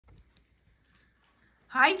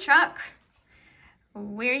Hi, Chuck.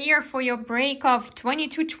 We're here for your break of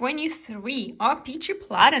 22-23 OPC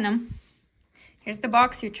Platinum. Here's the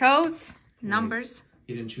box you chose. Numbers.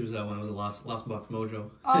 You didn't choose that one. It was a lost box mojo.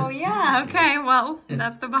 Oh, yeah. Okay, well,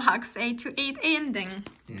 that's the box. 8 to 8 ending.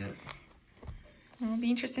 Yeah. It'll be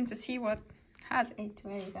interesting to see what has 8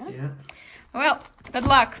 to 8, huh? Yeah. Well, good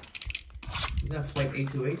luck. Is that flight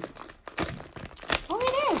 828? Oh,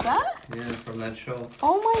 it is, huh? Yeah, from that show.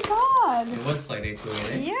 Oh, my God. It was flight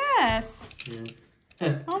 828, eh? Yes.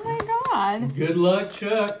 Yeah. Oh, my God. Good luck,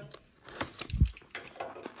 Chuck.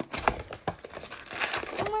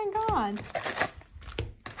 Oh, my God.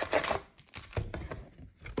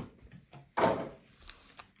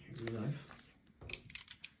 Here's your knife.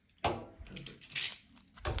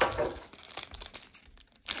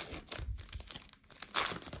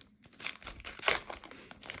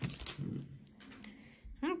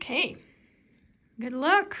 Okay. Good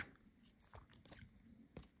luck.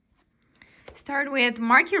 Start with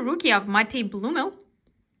Marquee Rookie of Matej Blumel,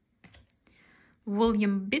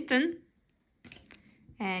 William Bitton,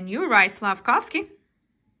 and Yuri Slavkovsky.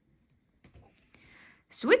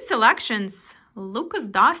 Sweet Selections, Lucas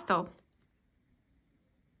Dostal.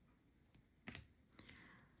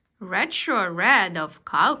 Retro Red of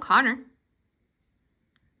Kyle Connor.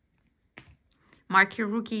 Marquee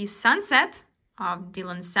Rookie Sunset of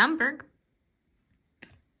Dylan Samberg.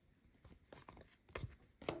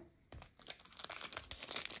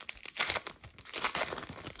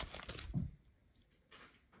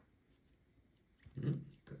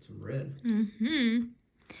 Got some red.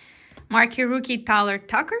 Marquee Rookie Tyler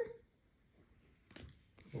Tucker.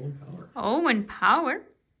 Owen Power. Owen Power.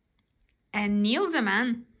 And Neil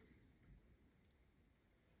Zeman.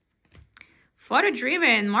 Photo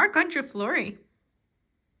Driven Marc-Andre Fleury.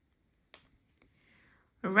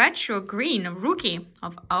 Retro Green Rookie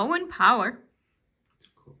of Owen Power. That's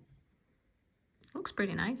cool. Looks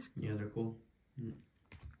pretty nice. Yeah, they're cool.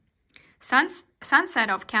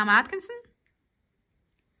 Sunset of Cam Atkinson.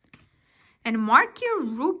 And Marquee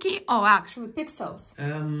Rookie. Oh, actually, Pixels.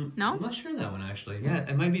 No? I'm not sure that one actually. Yeah,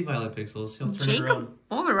 it might be Violet Pixels. He'll turn it Jacob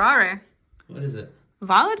around. Overare. What is it?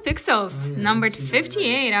 Violet Pixels. Oh, yeah, Numbered 299.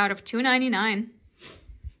 58 out of 299.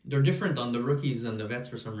 They're different on the rookies and the vets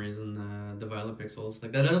for some reason. The Violet Pixels.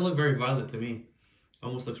 Like that doesn't look very violet to me.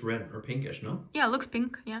 Almost looks red or pinkish, no? Yeah, it looks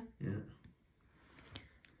pink. Yeah. Yeah.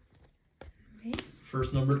 Base.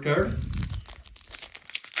 First numbered card.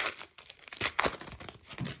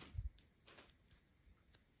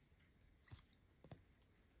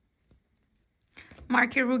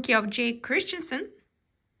 Marquee Rookie of Jake Christensen.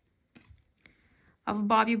 Of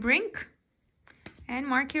Bobby Brink. And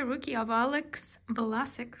Marquee Rookie of Alex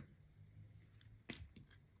Velasic.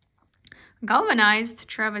 Galvanized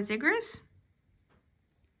Travis Igris.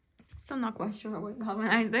 Still not quite sure what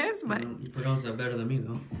galvanized is, but You pronounce that better than me,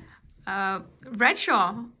 though.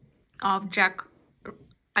 Retro of Jack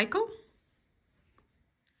Eichel.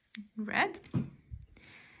 Red.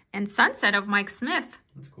 And Sunset of Mike Smith.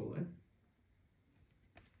 That's cool, eh?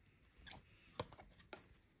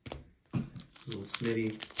 Little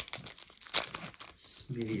Smitty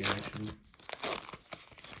action.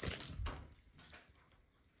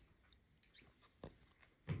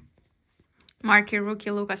 Marquee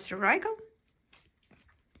Rookie Lucas Reichel.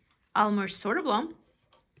 Almer Soderblom.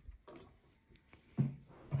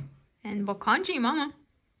 And Bokanji Mama.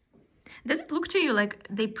 Does it look to you like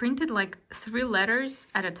they printed like 3 letters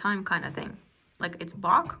at a time kind of thing? Like it's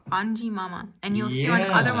Bok, Anji, Mama. And you'll see on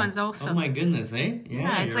other ones also. Oh my goodness, eh?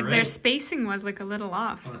 Yeah, it's like right. their spacing was like a little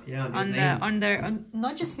off. Yeah, on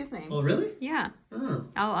not just his name. Oh, really? Yeah. Oh.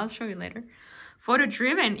 I'll show you later. Photo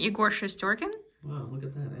Driven Igor Shosturkin. Wow, look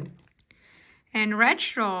at that, eh? And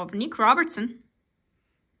Retro of Nick Robertson.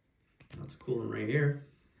 That's a cool one right here.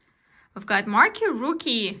 We've got Marquee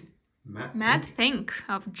Rookie Matt Pink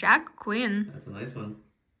of Jack Quinn. That's a nice one.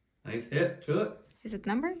 Nice hit to it. Is it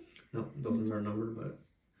numbered? No, those ones are numbered, but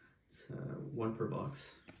it's 1 per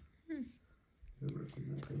box. Good rookie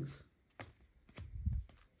Matt Pinks.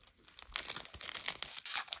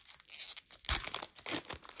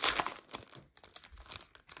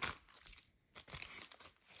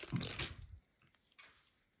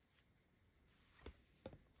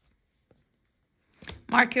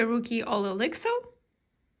 Marquee Rookie Olelixo.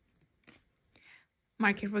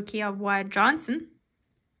 Marquee Rookie of Wyatt Johnson.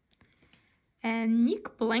 And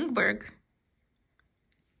Nick Blankberg.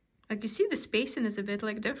 Like you see the spacing is a bit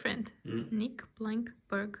like different. Nick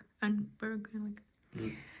Blankberg.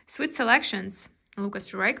 Sweet Selections.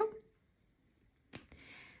 Lucas Reichel.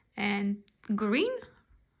 And green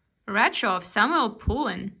retro of Samuel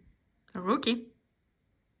Poulin, a rookie.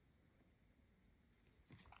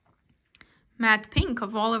 Matte pink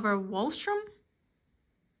of Oliver Wahlstrom.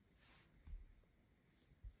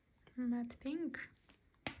 Matte pink.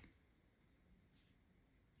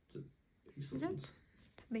 It's a base. Is it?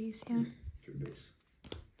 It's base, yeah. True base.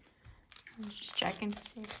 I was just checking to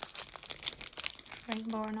see if it's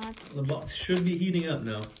rainbow or not. The box should be heating up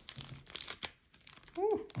now.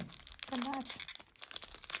 Ooh, look at that.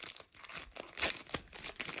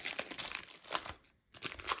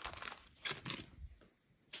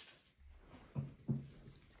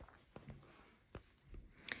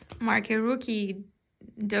 Marquee rookie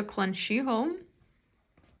Declan Sheeholm,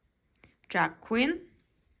 Jack Quinn,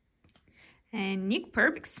 and Nick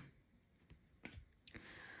Perbix.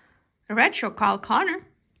 Retro Kyle Connor.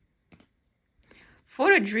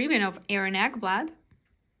 Photo driven of Aaron Ekblad.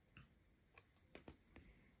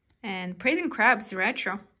 And Braden Krabs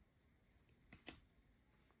retro.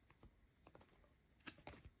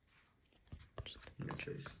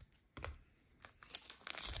 Choice.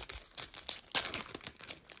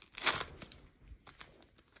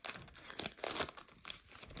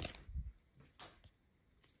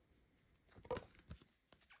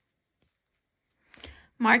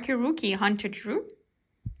 Marquee rookie Hunter Drew.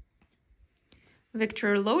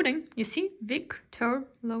 Victor Loading. You see? Victor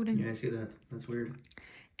Loading. Yeah, I see that. That's weird.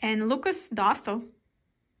 And Lucas Dostal.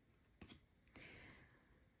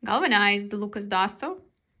 Galvanized Lucas Dostal.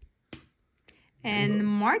 And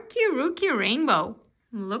Marquee rookie Rainbow.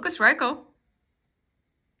 Lucas Reichel.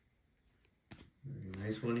 Very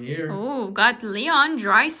nice one here. Oh, got Leon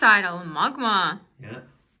Draisaitl Magma. Yeah.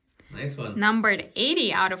 Nice one. Numbered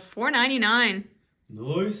 80 out of 499.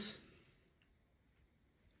 Nice.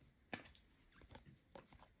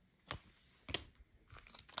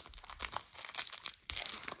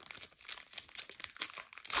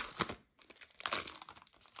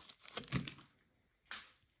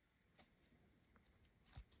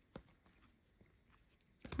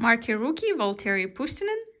 Marquee rookie Valtteri Pustinen.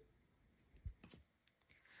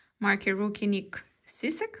 Marquee rookie Nick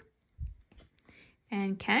Sisek.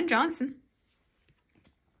 And Ken Johnson.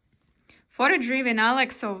 Photo driven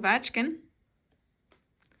Alex Ovechkin.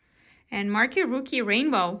 And marquee rookie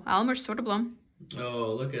Rainbow Almer Soderblom.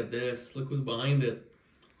 Oh, look at this. Look who's behind it.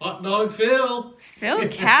 Hot Dog Phil. Phil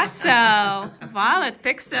Castle. Violet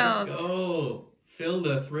Pixels. Let's go. Phil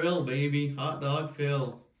the Thrill, baby. Hot Dog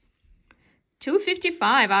Phil.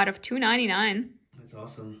 255 out of 299. That's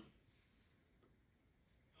awesome.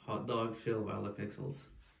 Hot Dog Phil, Violet Pixels.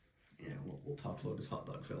 Yeah, we'll top load this Hot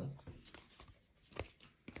Dog Phil.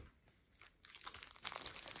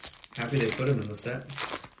 Happy they put him in the set.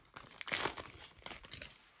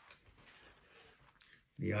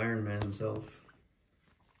 The Iron Man himself.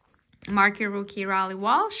 Marquee rookie Raleigh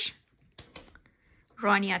Walsh.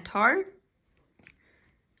 Ronnie Attar.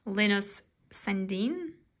 Linus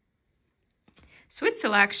Sandin. Sweet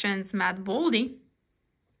selections Matt Boldy.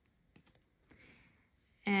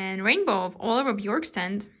 And Rainbow of Oliver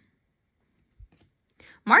Bjorkstrand.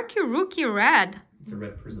 Marquee rookie Red. It's the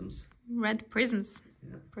Red Prisms. Red Prisms.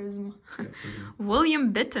 Yeah. Prism. Yeah, prism.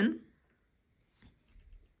 William Bitton.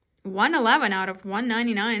 111 out of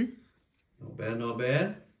 199. Not bad, not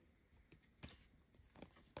bad.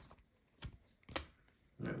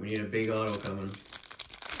 Alright, we need a big auto coming.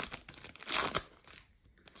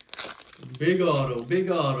 Big auto, big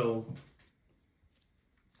auto.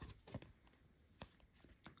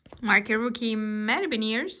 Marquee rookie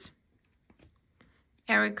Metabineers.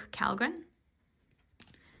 Eric Calgren.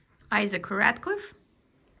 Isaac Ratcliffe.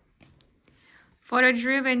 Photo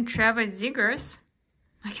driven Trevor Zegers.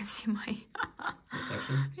 I can see my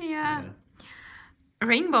Reflection? yeah.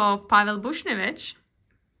 Rainbow of Pavel Bushnevich.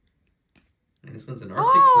 And this one's an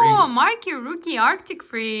Arctic Freeze. Marquee rookie Arctic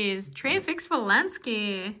Freeze. Trey Fix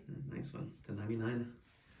Valensky. Nice one. To 99.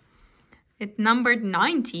 It numbered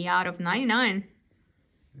 90 out of 99.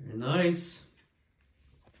 Very nice.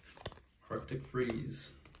 Arctic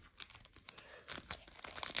Freeze.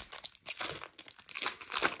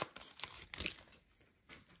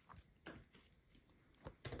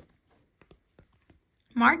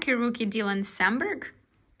 Marquee rookie Dylan Samberg.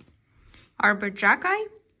 Arbor Jackeye.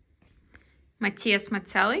 Matthias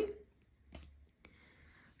Mazzelli.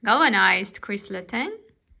 Galvanized Chris Letang.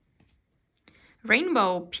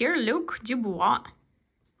 Rainbow Pierre-Luc Dubois.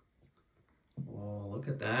 Oh, look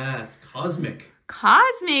at that. Cosmic.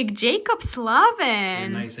 Cosmic Jacob Slavin. Very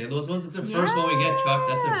nice. Eh? Those ones, it's the first one we get, Chuck.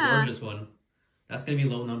 That's a gorgeous one. That's going to be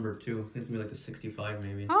low number, too. It's going to be like the 65,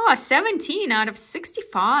 maybe. Oh, 17 out of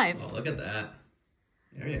 65. Oh, look at that.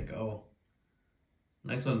 There you go.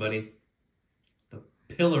 Nice one, buddy. The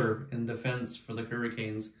pillar in defense for the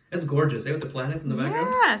Hurricanes. It's gorgeous, eh? With the planets in the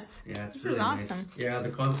background. Yes. Yeah, it's This really is awesome. nice. Yeah, the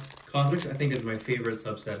Cosmics I think is my favorite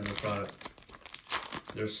subset in the product.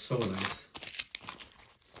 They're so nice.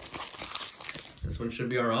 This one should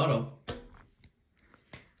be our auto.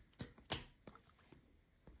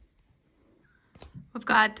 We've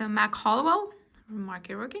got Mac Hollowell,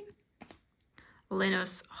 marquee rookie.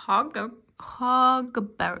 Linus Hogberg.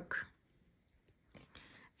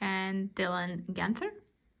 And Dylan Ganther.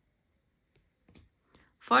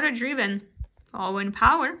 Photo driven, Owen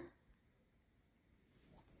Power.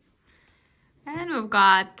 And we've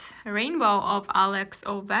got a rainbow of Alex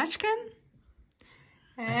Ovechkin.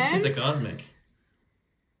 And it's a cosmic.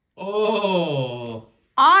 Oh!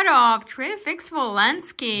 Auto of Trifix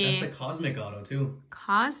Volensky. That's the cosmic auto too.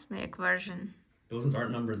 Cosmic version. Those ones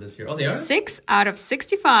aren't numbered this year. Oh, they are? 6 out of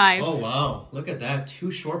 65. Oh, wow. Look at that.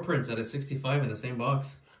 2 short prints out of 65 in the same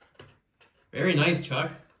box. Very nice,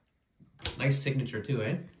 Chuck. Nice signature too,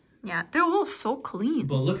 eh? Yeah, they're all so clean.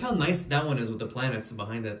 But look how nice that one is with the planets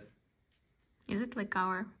behind it. Is it like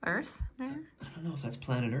our Earth there? I don't know if that's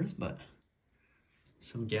planet Earth, but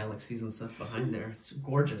some galaxies and stuff behind there. It's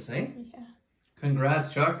gorgeous, eh? Yeah.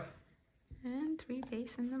 Congrats, Chuck. And 3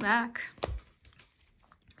 base in the back.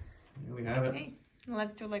 Here we have it. Okay,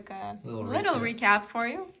 let's do like a Little recap for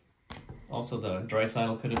you. Also, the dry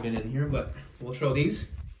sidle could have been in here, but we'll show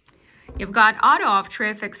these. You've got auto of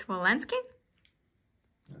Trifix Volensky.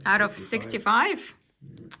 Out of 65.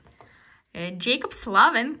 Jacob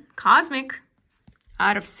Slavin, Cosmic.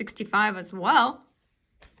 Out of 65 as well.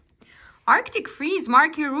 Arctic Freeze,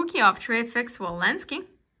 marquee rookie of Trifix Volensky.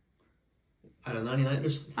 Out of 99.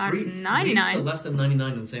 There's Out three of 99. to less than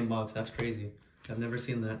 99 in the same box. That's crazy. I've never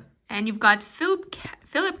seen that. And you've got Phil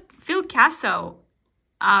Casso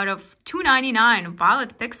out of 299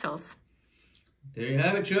 Violet Pixels. There you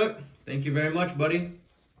have it, Chuck. Thank you very much, buddy.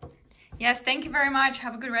 Yes, thank you very much.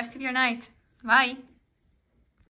 Have a good rest of your night. Bye.